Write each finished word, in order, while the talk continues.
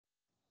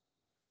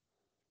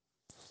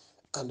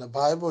And the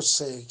Bible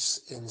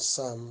says in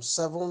Psalm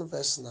 7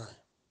 verse 9,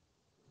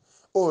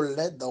 "Oh,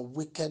 let the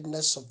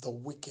wickedness of the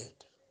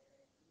wicked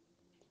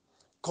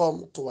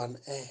come to an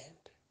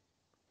end.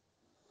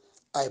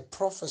 I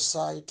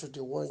prophesy to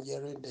the one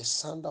hearing the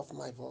sound of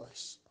my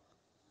voice.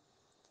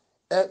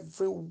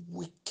 Every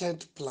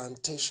wicked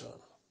plantation,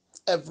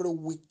 every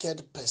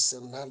wicked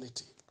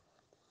personality,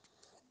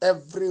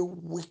 every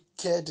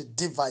wicked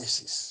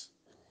devices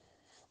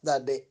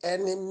that the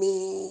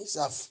enemies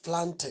have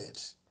planted,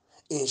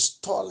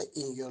 installed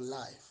in your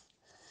life,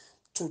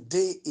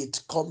 today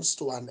it comes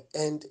to an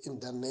end in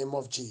the name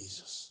of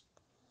Jesus.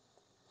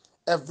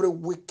 Every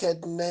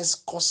wickedness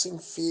causing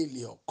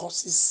failure,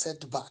 causing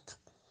setback,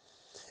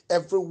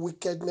 every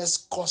wickedness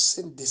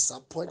causing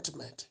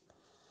disappointment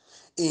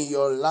in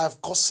your life,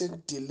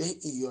 causing delay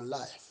in your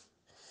life,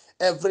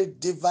 every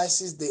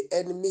devices the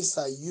enemies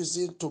are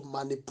using to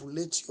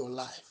manipulate your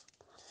life,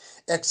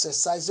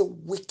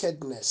 exercising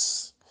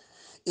wickedness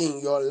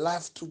in your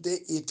life today,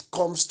 it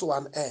comes to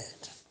an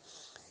end.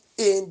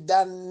 In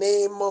the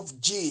name of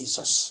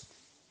Jesus,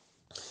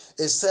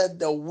 it said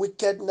the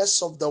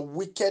wickedness of the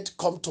wicked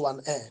come to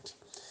an end.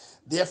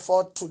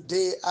 Therefore,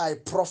 today I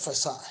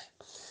prophesy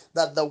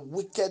that the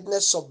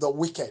wickedness of the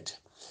wicked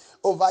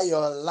over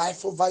your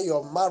life, over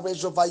your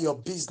marriage, over your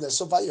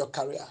business, over your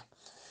career,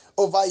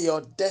 over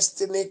your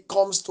destiny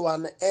comes to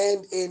an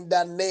end in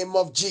the name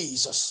of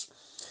Jesus.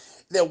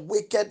 The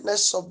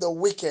wickedness of the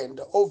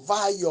wicked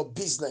over your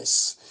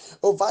business,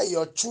 over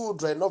your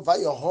children, over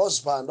your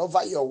husband,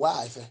 over your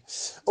wife,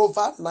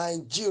 over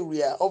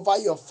Nigeria, over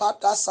your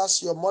father's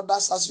house, your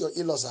mother's house, your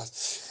in-laws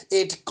house.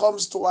 It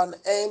comes to an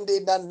end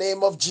in the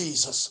name of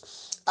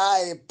Jesus.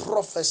 I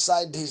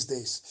prophesy these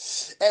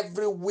days,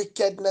 every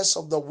wickedness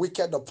of the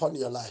wicked upon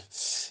your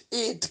life,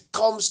 it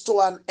comes to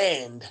an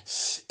end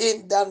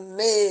in the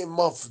name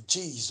of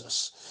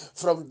Jesus.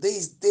 From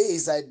these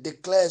days, I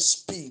declare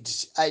speed.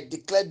 I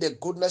declare the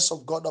goodness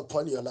of God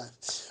upon your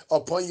life,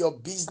 upon your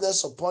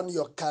business, upon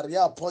your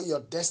career, upon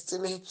your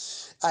destiny.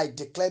 I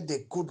declare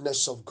the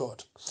goodness of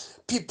God.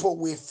 People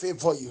will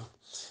favor you.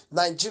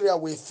 Nigeria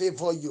will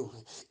favor you.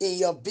 In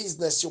your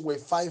business, you will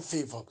find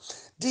favor.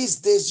 These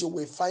days, you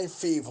will find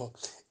favor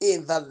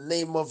in the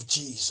name of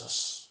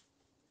Jesus.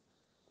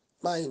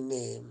 My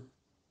name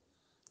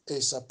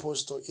is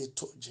Apostle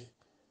Itodje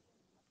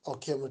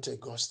Okemote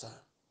Gosta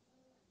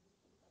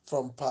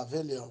from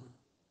Pavilion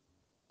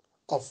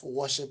of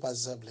Worship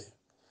Assembly.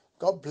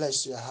 God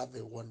bless you. Have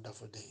a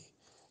wonderful day.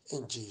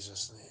 In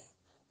Jesus'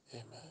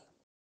 name, amen.